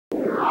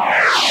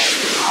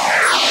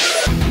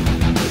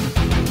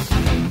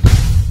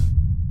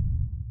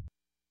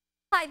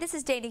Hi, this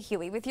is Dana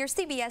Huey with your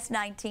CBS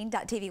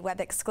 19.tv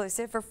web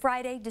exclusive for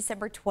Friday,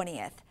 December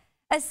 20th.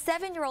 A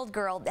 7-year-old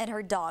girl and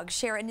her dog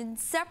share an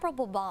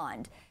inseparable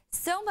bond,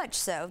 so much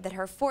so that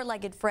her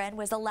 4-legged friend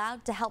was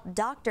allowed to help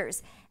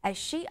doctors as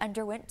she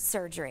underwent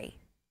surgery.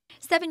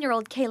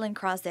 7-year-old Kaylin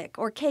Krozik,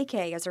 or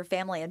KK as her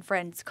family and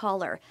friends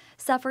call her,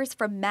 suffers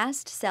from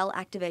mast cell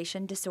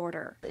activation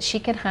disorder. She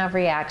can have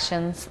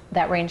reactions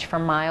that range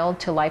from mild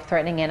to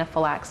life-threatening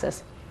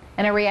anaphylaxis.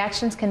 And her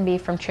reactions can be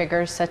from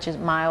triggers such as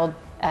mild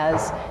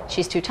as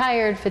she's too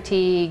tired,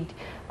 fatigued,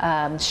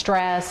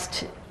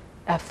 stressed,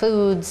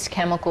 foods,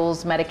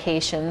 chemicals,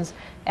 medications,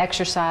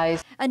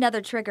 exercise.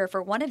 Another trigger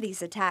for one of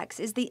these attacks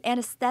is the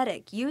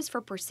anesthetic used for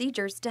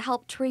procedures to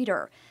help treat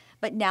her.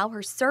 But now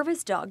her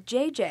service dog,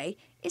 JJ,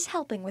 is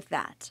helping with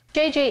that.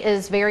 JJ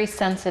is very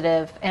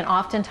sensitive and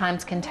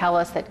oftentimes can tell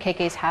us that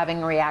KK's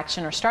having a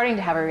reaction or starting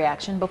to have a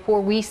reaction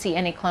before we see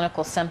any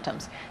clinical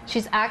symptoms.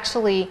 She's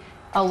actually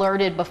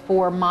alerted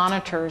before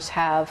monitors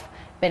have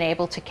been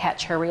able to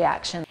catch her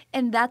reaction.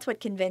 And that's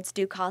what convinced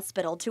Duke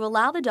Hospital to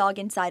allow the dog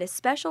inside a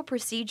special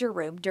procedure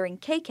room during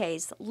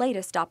KK's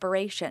latest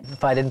operation.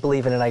 If I didn't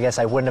believe in it, I guess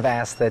I wouldn't have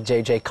asked that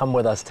JJ come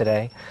with us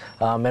today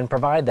and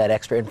provide that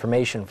extra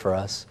information for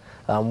us.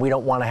 We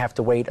don't want to have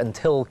to wait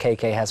until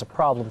KK has a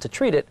problem to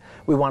treat it.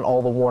 We want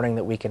all the warning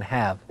that we can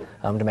have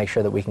to make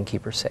sure that we can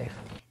keep her safe.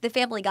 The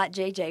family got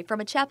JJ from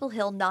a Chapel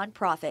Hill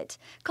nonprofit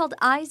called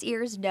Eyes,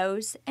 Ears,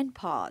 Nose, and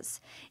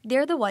Paws.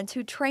 They're the ones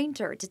who trained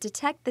her to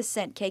detect the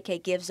scent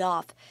KK gives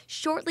off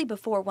shortly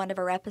before one of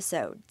her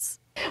episodes.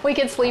 We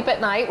could sleep at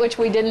night, which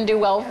we didn't do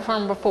well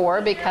from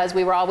before because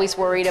we were always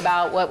worried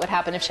about what would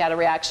happen if she had a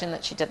reaction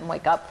that she didn't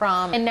wake up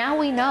from. And now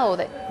we know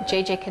that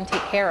JJ can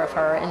take care of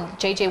her, and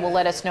JJ will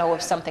let us know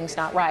if something's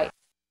not right.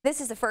 This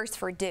is a first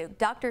for Duke.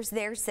 Doctors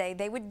there say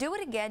they would do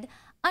it again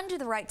under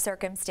the right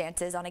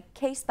circumstances on a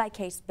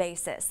case-by-case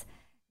basis.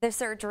 The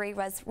surgery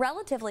was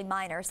relatively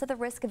minor, so the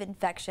risk of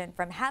infection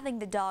from having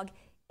the dog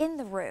in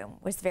the room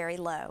was very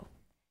low.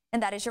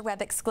 And that is your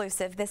web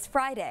exclusive this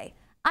Friday.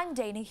 I'm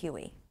Dana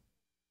Huey.